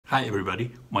Hi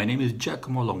everybody, my name is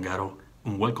Giacomo Longato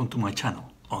and welcome to my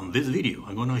channel. On this video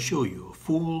I'm going to show you a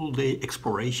full day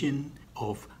exploration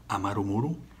of Amaru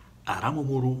Muru, Aramu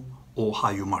Muru or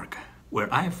Hayu Marka,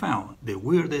 where I found the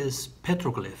weirdest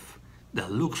petroglyph that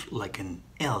looks like an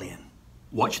alien.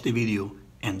 Watch the video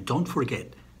and don't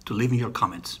forget to leave me your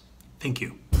comments. Thank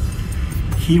you.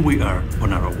 Here we are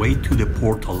on our way to the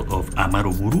portal of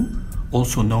Amaru Muru,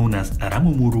 also known as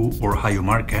Aramu Muru or Hayu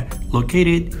Marka,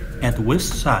 located at the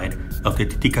west side of the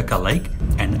Titikaka Lake,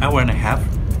 an hour and a half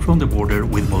from the border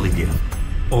with Bolivia.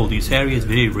 All this area is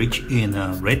very rich in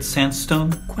red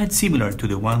sandstone, quite similar to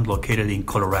the one located in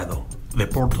Colorado. The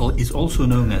portal is also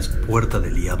known as Puerta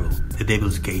del Diablo, the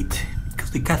Devil's Gate,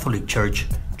 because the Catholic Church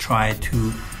tried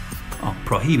to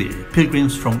prohibit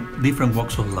pilgrims from different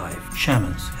walks of life.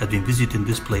 Shamans have been visiting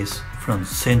this place from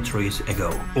centuries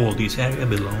ago. All this area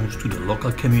belongs to the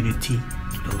local community,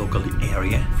 to the local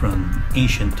area from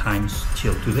ancient times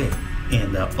till today.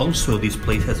 And also this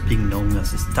place has been known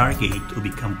as a stargate to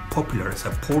become popular as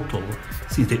a portal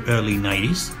since the early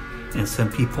 90s. And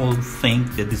some people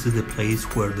think that this is the place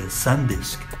where the sun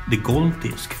disk, the gold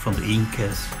disk from the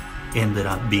Incas, ended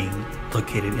up being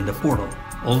located in the portal.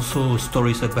 Also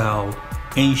stories about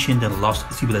ancient and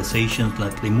lost civilizations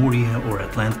like Lemuria or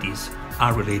Atlantis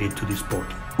are related to this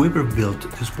portal. Whoever built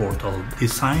this portal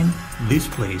designed this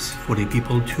place for the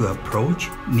people to approach,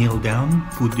 kneel down,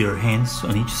 put their hands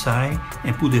on each side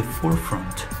and put the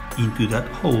forefront into that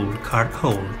hole, carved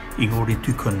hole, in order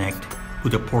to connect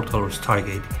with the portal or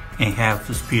stargate and have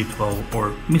spiritual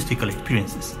or mystical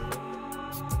experiences.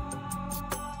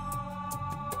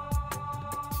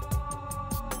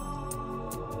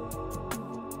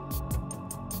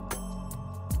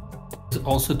 It's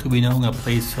also to be known a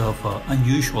place of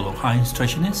unusual or high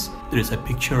strangeness. There is a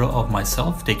picture of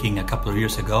myself taken a couple of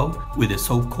years ago with the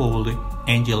so-called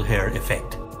angel hair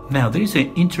effect. Now there is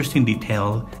an interesting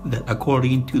detail that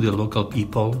according to the local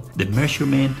people, the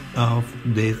measurement of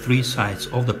the three sides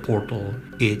of the portal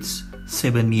is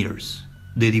 7 meters,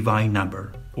 the divine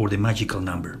number or the magical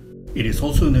number. It is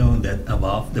also known that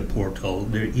above the portal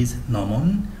there is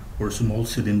gnomon or small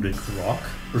cylindrical rock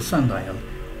or sundial.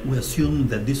 We assume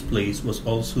that this place was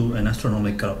also an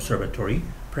astronomical observatory,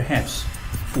 perhaps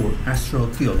for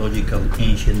astro-theological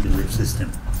ancient belief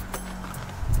system.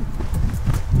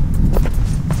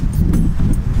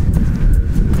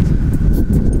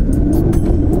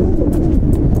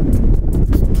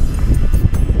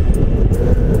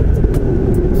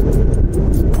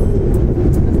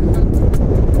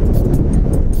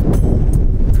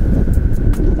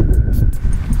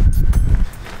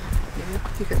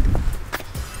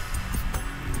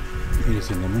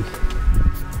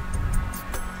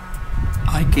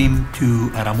 I came to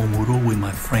Aramu Muru with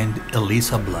my friend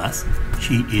Elisa Blas.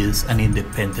 She is an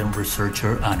independent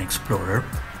researcher and explorer,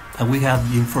 and we have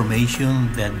the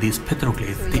information that this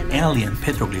petroglyph, the alien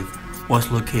petroglyph, was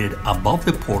located above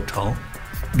the portal,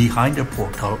 behind the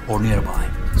portal, or nearby.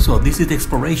 So this is the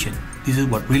exploration. This is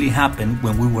what really happened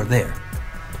when we were there.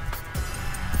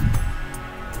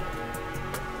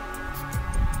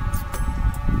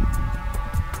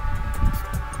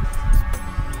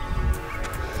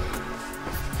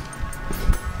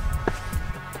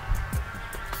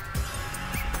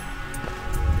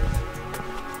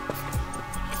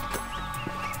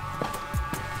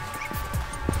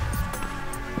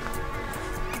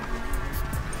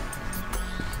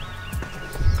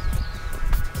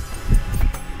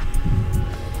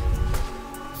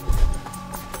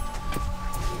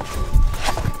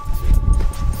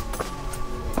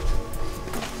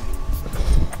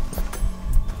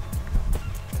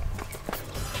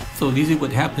 So this is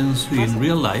what happens in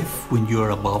real life when you are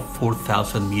above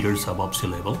 4,000 meters above sea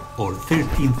level or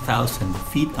 13,000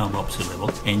 feet above sea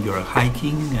level and you're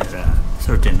hiking at a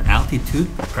certain altitude,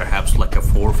 perhaps like a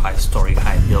 4 or 5 story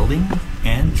high building,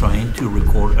 and trying to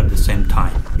record at the same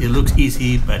time. It looks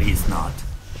easy, but it's not.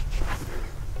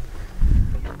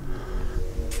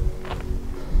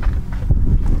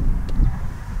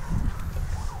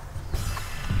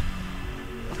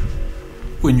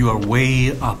 When you are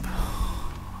way up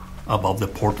above the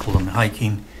portal and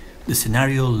hiking, the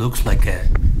scenario looks like a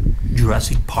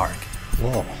Jurassic Park.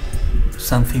 Whoa.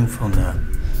 Something from the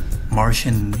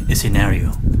Martian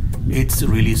scenario. It's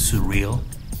really surreal,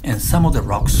 and some of the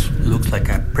rocks look like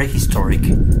a prehistoric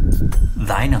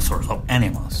dinosaurs of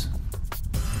animals.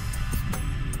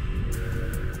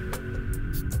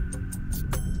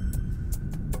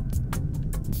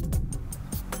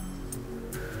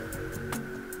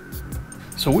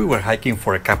 So we were hiking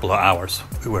for a couple of hours.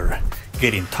 We were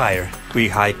getting tired. We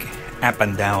hike up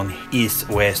and down, east,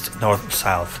 west, north,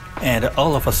 south, and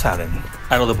all of a sudden,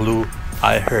 out of the blue,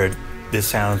 I heard the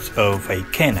sounds of a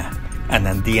quena, an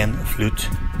Andean flute,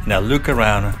 and I looked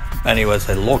around and it was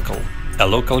a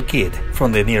local kid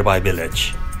from the nearby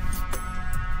village.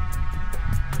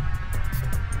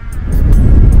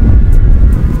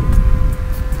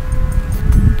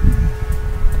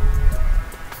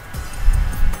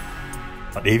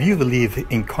 If you believe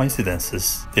in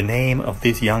coincidences, the name of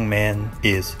this young man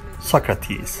is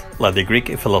Socrates, like the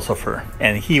Greek philosopher,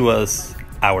 and he was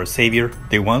our savior,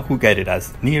 the one who guided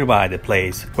us nearby the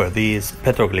place where this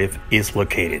petroglyph is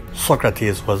located.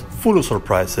 Socrates was full of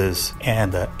surprises,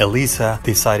 and Elisa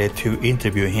decided to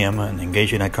interview him and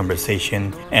engage in a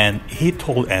conversation, and he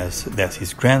told us that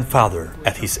his grandfather,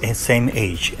 at his same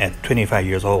age, at 25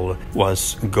 years old,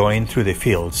 was going through the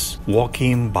fields,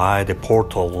 walking by the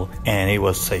portal, and it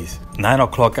was 9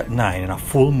 o'clock at night in a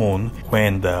full moon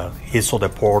when he saw the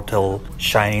portal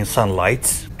shining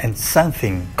sunlight, and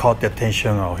something caught the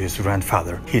attention of his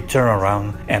grandfather. He turned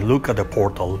around and looked at the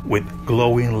portal with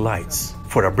glowing lights.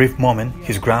 For a brief moment,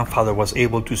 his grandfather was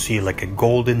able to see like a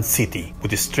golden city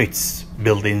with the streets,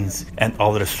 buildings, and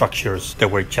other structures that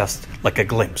were just like a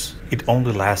glimpse. It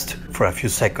only lasted for a few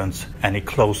seconds and it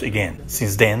closed again.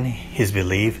 Since then, he's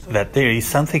believed that there is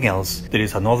something else, there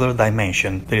is another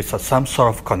dimension, there is some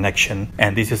sort of connection,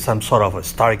 and this is some sort of a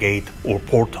stargate or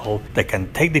portal that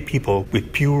can take the people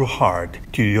with pure heart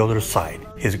to the other side.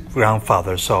 His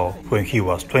grandfather saw when he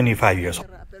was 25 years old.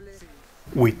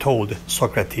 We told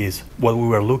Socrates what we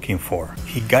were looking for.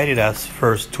 He guided us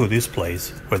first to this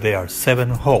place where there are 7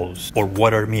 holes or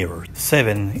water mirrors.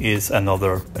 7 is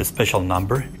another special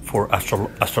number for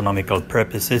astronomical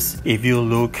purposes. If you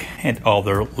look at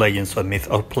other legends or myths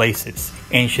of places,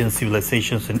 ancient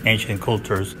civilizations and ancient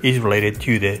cultures is related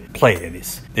to the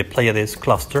Pleiades. The Pleiades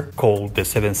cluster called the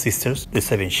 7 sisters, the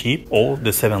 7 sheep, or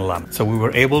the 7 lambs. So we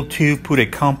were able to put a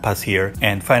compass here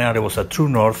and find out it was a true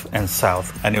north and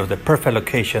south, and it was the perfect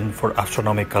location for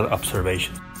astronomical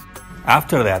observation.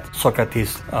 After that,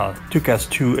 Socrates took us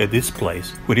to this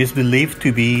place, which is believed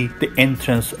to be the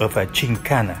entrance of a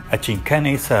chincana. A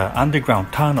chincana is an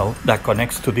underground tunnel that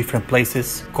connects to different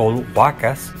places called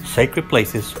huacas, sacred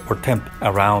places or temples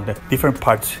around different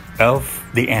parts of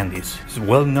the Andes. It's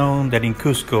well known that in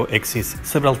Cusco exists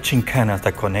several chincanas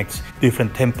that connect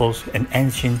different temples, and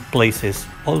ancient places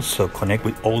also connect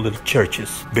with older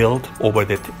churches built over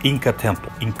the Inca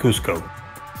temple in Cusco.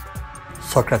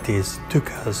 Socrates took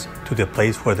us to the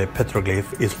place where the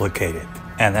petroglyph is located,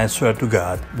 and I swear to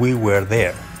God, we were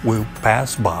there. We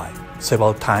passed by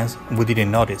several times and we didn't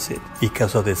notice it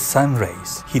because of the sun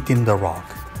rays hitting the rock.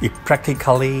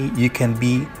 Practically, you can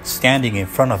be standing in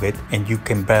front of it and you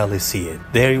can barely see it.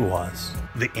 There it was,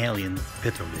 the alien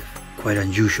petroglyph. Quite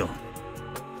unusual.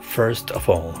 First of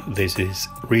all, this is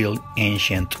real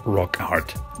ancient rock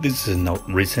art. This is not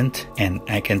recent, and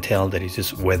I can tell that it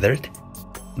is weathered.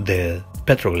 The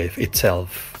petroglyph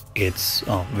itself, it's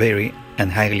very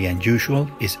and highly unusual,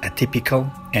 it's atypical,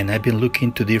 and I've been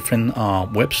looking to different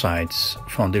websites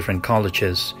from different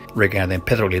colleges regarding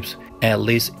petroglyphs, at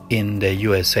least in the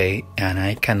USA, and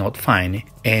I cannot find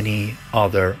any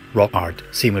other rock art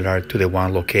similar to the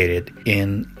one located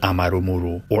in Amaru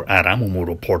Muru or Aramu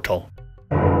Muru portal.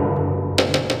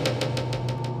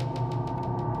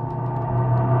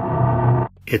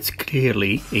 It's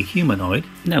clearly a humanoid.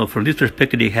 Now, from this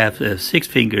perspective, they have 6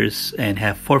 fingers and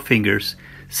have 4 fingers,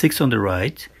 6 on the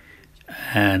right,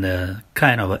 and a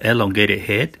kind of an elongated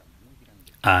head,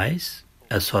 eyes,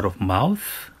 a sort of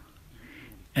mouth,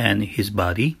 and his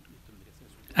body.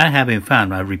 I haven't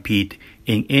found, I repeat,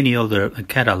 in any other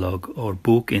catalog or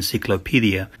book,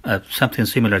 encyclopedia, something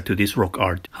similar to this rock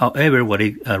art. However, what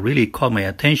it really caught my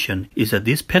attention is that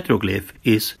this petroglyph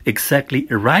is exactly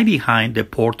right behind the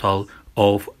portal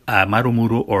of Amaru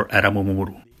Muru or Aramu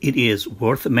Muru. It is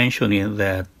worth mentioning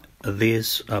that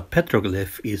this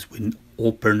petroglyph is with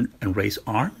open and raised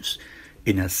arms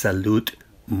in a salute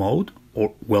mode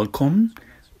or welcome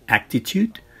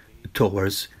attitude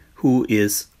towards who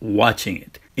is watching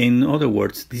it. In other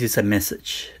words, this is a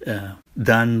message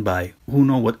done by who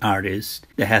know what artist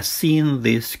that has seen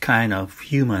this kind of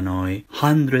humanoid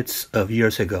hundreds of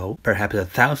years ago, perhaps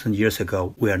 1,000 years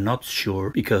ago. We are not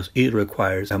sure because it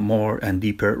requires a more and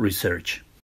deeper research.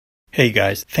 Hey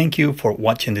guys, thank you for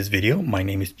watching this video. My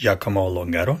name is Giacomo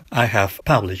Longato. I have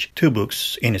published 2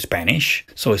 books in Spanish,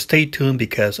 so stay tuned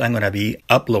because I'm going to be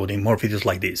uploading more videos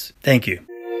like this. Thank you.